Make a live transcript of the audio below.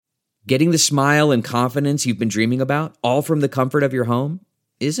Getting the smile and confidence you've been dreaming about, all from the comfort of your home,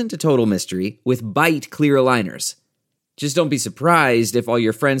 isn't a total mystery with Byte clear aligners. Just don't be surprised if all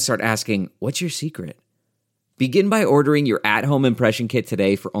your friends start asking, "What's your secret?" Begin by ordering your at-home impression kit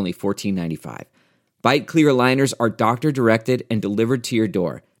today for only $14.95. Byte clear aligners are doctor-directed and delivered to your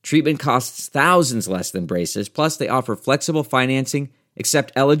door. Treatment costs thousands less than braces, plus they offer flexible financing,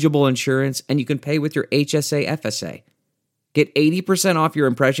 accept eligible insurance, and you can pay with your HSA FSA. Get 80% off your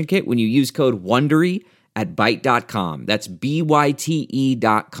impression kit when you use code WONDERY at Byte.com. That's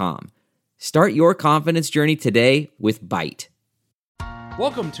BYTE.com. Start your confidence journey today with Byte.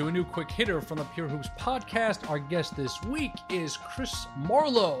 Welcome to a new quick hitter from the Pure Hoops podcast. Our guest this week is Chris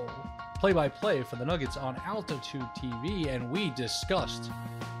Marlowe, play-by-play for the Nuggets on Altitude TV, and we discussed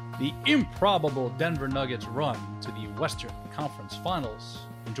the improbable Denver Nuggets run to the Western Conference Finals.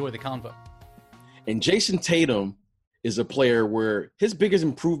 Enjoy the convo. And Jason Tatum is a player where his biggest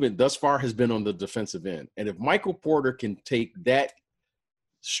improvement thus far has been on the defensive end. And if Michael Porter can take that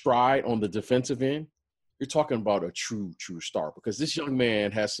stride on the defensive end, you're talking about a true star, because this young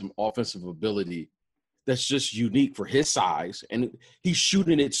man has some offensive ability that's just unique for his size, and he's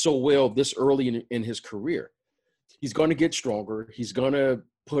shooting it so well this early in his career. He's going to get stronger. He's going to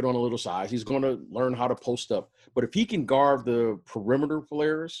put on a little size. He's going to learn how to post up. But if he can guard the perimeter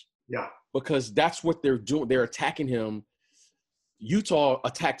players, because that's what they're doing. They're attacking him. Utah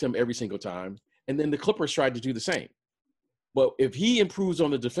attacked him every single time, and then the Clippers tried to do the same. But if he improves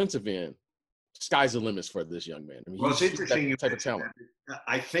on the defensive end, sky's the limits for this young man. I mean, well, it's interesting. That type of talent.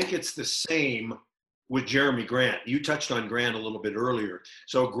 I think it's the same with Jeremy Grant. You touched on Grant a little bit earlier.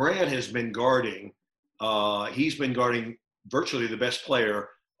 So Grant has been guarding. He's been guarding virtually the best player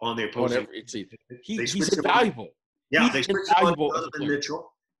on the opposing. He's invaluable. Yeah, they switched on Donovan Mitchell,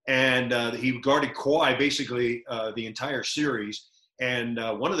 and he guarded Kawhi basically the entire series. And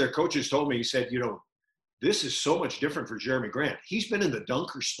one of their coaches told me, he said, this is so much different for Jeremy Grant. He's been in the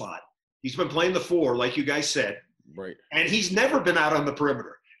dunker spot. He's been playing the four, like you guys said. Right. And he's never been out on the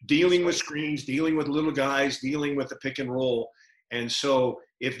perimeter, dealing with screens, dealing with little guys, dealing with the pick and roll. And so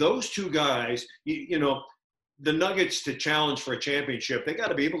if those two guys, the Nuggets to challenge for a championship, they got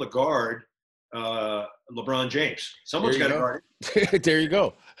to be able to guard LeBron James. Someone's got to guard him. There you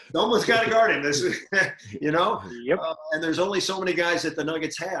go. Someone's got to guard him. This is, Yep. And there's only so many guys that the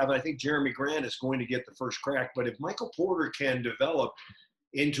Nuggets have. I think Jeremy Grant is going to get the first crack. But if Michael Porter can develop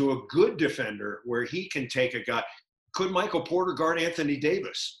into a good defender where he can take a guy, could Michael Porter guard Anthony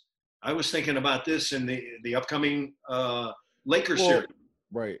Davis? I was thinking about this in the upcoming Lakers series.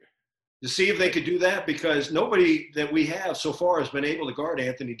 Right. To see if they could do that, because nobody that we have so far has been able to guard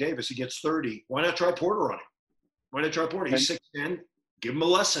Anthony Davis. He gets 30. Why not try Porter on him? Why not try Porter? He's 6'10". Give him a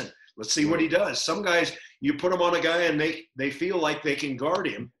lesson. Let's see what he does. Some guys, you put him on a guy and they feel like they can guard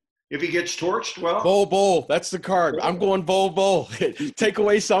him. If he gets torched, well. Bol. That's the card. I'm going Bol. Take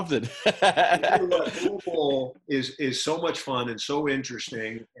away something. Bol is so much fun and so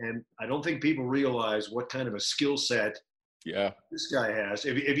interesting. And I don't think people realize what kind of a skill set this guy has.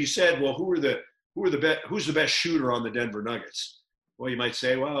 If you said, well, who's the best shooter on the Denver Nuggets? Well, you might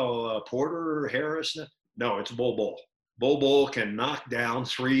say, Porter, Harris. No, it's Bol. Bol can knock down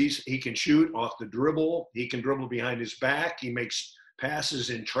threes. He can shoot off the dribble. He can dribble behind his back. He makes passes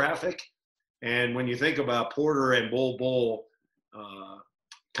in traffic. And when you think about Porter and Bol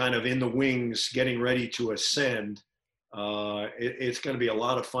kind of in the wings, getting ready to ascend, it's going to be a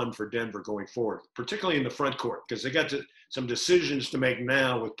lot of fun for Denver going forward, particularly in the front court, because they got some decisions to make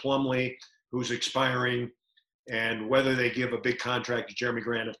now with Plumlee, who's expiring, and whether they give a big contract to Jeremy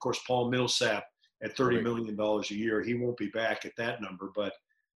Grant. Of course, Paul Millsap at $30 million a year. He won't be back at that number, but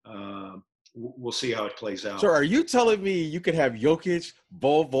we'll see how it plays out. So are you telling me you could have Jokic,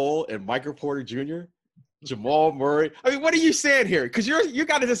 Bol, and Michael Porter Jr., Jamal Murray? I mean, what are you saying here? Because you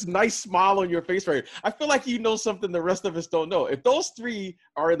got this nice smile on your face right here. I feel like you know something the rest of us don't know. If those three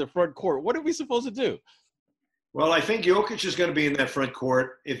are in the front court, what are we supposed to do? Well, I think Jokic is going to be in that front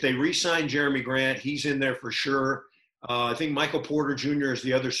court. If they re-sign Jeremy Grant, he's in there for sure. I think Michael Porter Jr. is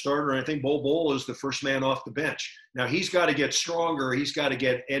the other starter, and I think Bol is the first man off the bench. Now, he's got to get stronger. He's got to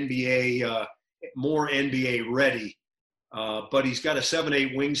get more NBA ready. But he's got a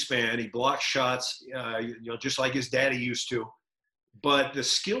 7'8" wingspan. He blocks shots, just like his daddy used to. But the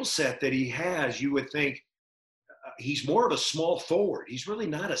skill set that he has, you would think he's more of a small forward. He's really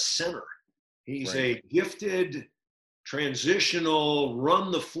not a center. He's a gifted, transitional,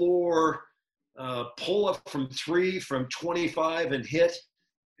 run the floor, pull up from three, from 25 and hit.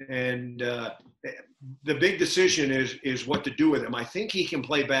 And the big decision is what to do with him. I think he can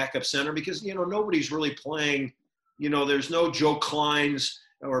play backup center because, nobody's really playing. There's no Joe Kleins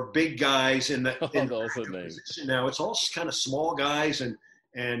or big guys in the those are names. position now. It's all kind of small guys and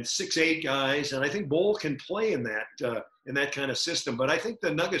 6'8" guys, and I think Bol can play in that kind of system. But I think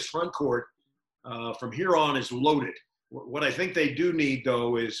the Nuggets front court from here on is loaded. What I think they do need,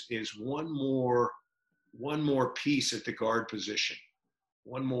 though, is one more piece at the guard position,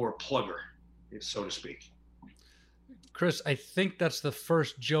 one more plugger, so to speak. Chris, I think that's the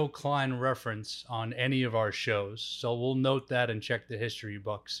first Joe Klein reference on any of our shows, so we'll note that and check the history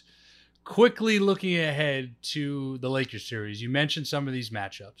books. Quickly looking ahead to the Lakers series, you mentioned some of these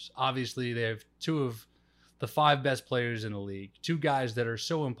matchups. Obviously, they have two of the 5 best players in the league, 2 guys that are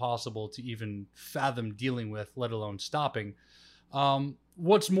so impossible to even fathom dealing with, let alone stopping.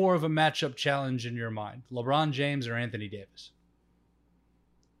 What's more of a matchup challenge in your mind, LeBron James or Anthony Davis?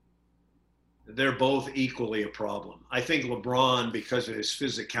 They're both equally a problem. I think LeBron, because of his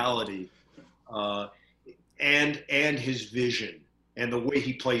physicality and his vision and the way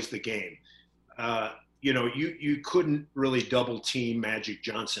he plays the game, you couldn't really double team Magic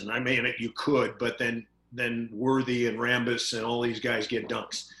Johnson. I mean, you could, but then Worthy and Rambis and all these guys get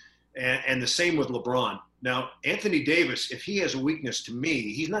dunks. And the same with LeBron. Now, Anthony Davis, if he has a weakness to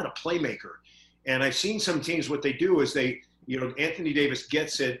me, he's not a playmaker. And I've seen some teams, what they do is Anthony Davis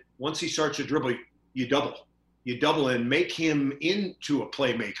gets it. Once he starts to dribble, you double and make him into a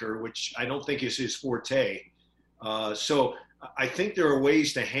playmaker, which I don't think is his forte. So I think there are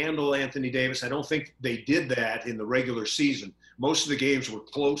ways to handle Anthony Davis. I don't think they did that in the regular season. Most of the games were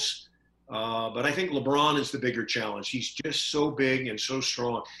close. But I think LeBron is the bigger challenge. He's just so big and so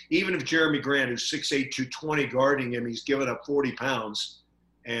strong. Even if Jeremy Grant, who's 6'8", 220, guarding him, he's given up 40 pounds.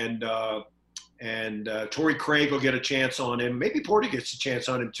 And Torrey Craig will get a chance on him. Maybe Porter gets a chance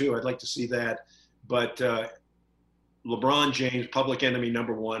on him too. I'd like to see that. But LeBron James, public enemy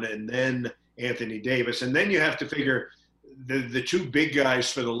number 1, and then Anthony Davis. And then you have to figure the 2 big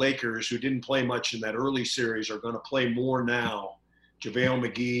guys for the Lakers who didn't play much in that early series are going to play more now, JaVale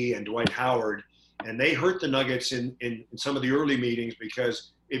McGee and Dwight Howard. And they hurt the Nuggets in some of the early meetings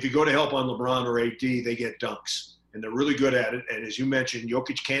because if you go to help on LeBron or AD, they get dunks. And they're really good at it. And as you mentioned,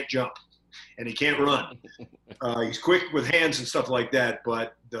 Jokic can't jump. And he can't run. He's quick with hands and stuff like that,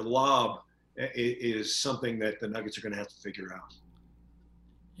 but the lob is something that the Nuggets are going to have to figure out.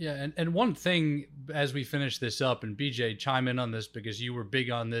 Yeah, and one thing as we finish this up, and BJ, chime in on this because you were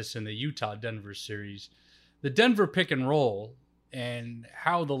big on this in the Utah-Denver series, the Denver pick and roll and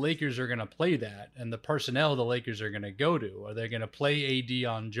how the Lakers are going to play that and the personnel the Lakers are going to go to. Are they going to play AD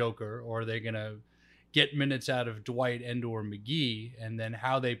on Joker, or are they going to get minutes out of Dwight and or McGee? And then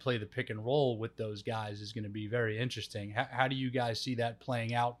how they play the pick and roll with those guys is going to be very interesting. How do you guys see that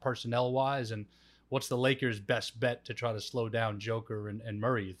playing out personnel wise? And what's the Lakers' best bet to try to slow down Joker and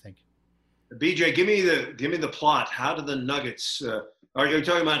Murray, you think? BJ, give me the plot. How do the Nuggets, are you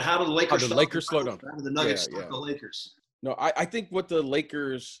talking about how do the Lakers slow down? How do the Nuggets stop the Lakers? No, I think what the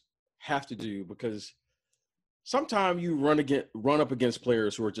Lakers have to do, because sometimes you run up against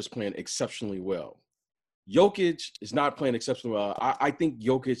players who are just playing exceptionally well. Jokic is not playing exceptionally well. I think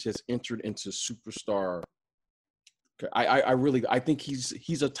Jokic has entered into superstar. I think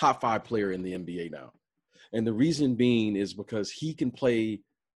he's a top 5 player in the NBA now. And the reason being is because he can play.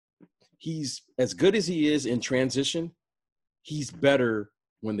 He's as good as he is in transition. He's better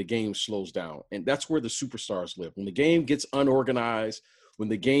when the game slows down. And that's where the superstars live. When the game gets unorganized, when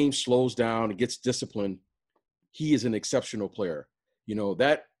the game slows down and gets disciplined, he is an exceptional player.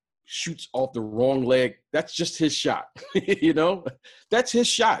 That shoots off the wrong leg, that's just his shot. That's his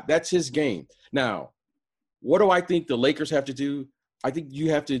shot. That's his game. Now, what do I think the Lakers have to do? I think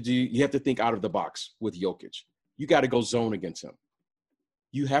you have to think out of the box with Jokic. You got to go zone against him.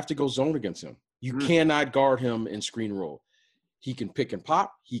 You have to go zone against him. You cannot guard him in screen roll. He can pick and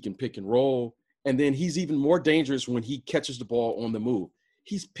pop. He can pick and roll. And then he's even more dangerous when he catches the ball on the move.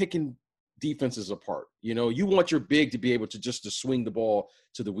 He's picking defenses apart. You want your big to be able to swing the ball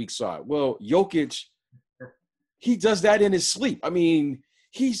to the weak side. Well, Jokic, he does that in his sleep. I mean,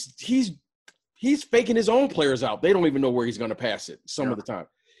 he's faking his own players out. They don't even know where he's going to pass it some of the time.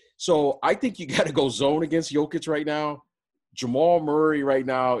 So I think you got to go zone against Jokic right now. Jamal Murray right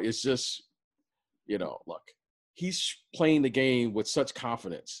now is just, look, he's playing the game with such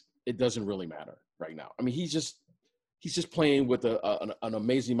confidence. It doesn't really matter right now. I mean, he's just playing with an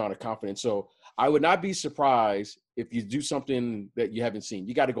amazing amount of confidence. So I would not be surprised if you do something that you haven't seen.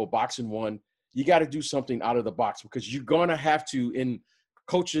 You got to go box and 1. You got to do something out of the box, because you're going to have to, in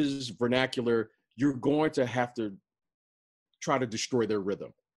coaches' vernacular, you're going to have to try to destroy their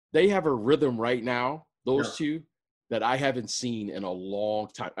rhythm. They have a rhythm right now, those two, that I haven't seen in a long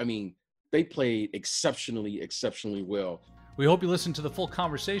time. I mean, they played exceptionally well. We hope you listen to the full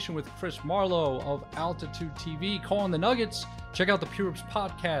conversation with Chris Marlowe of Altitude TV calling the Nuggets. Check out the Pure Hoops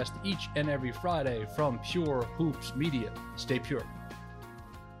podcast each and every Friday from Pure Hoops Media. Stay pure.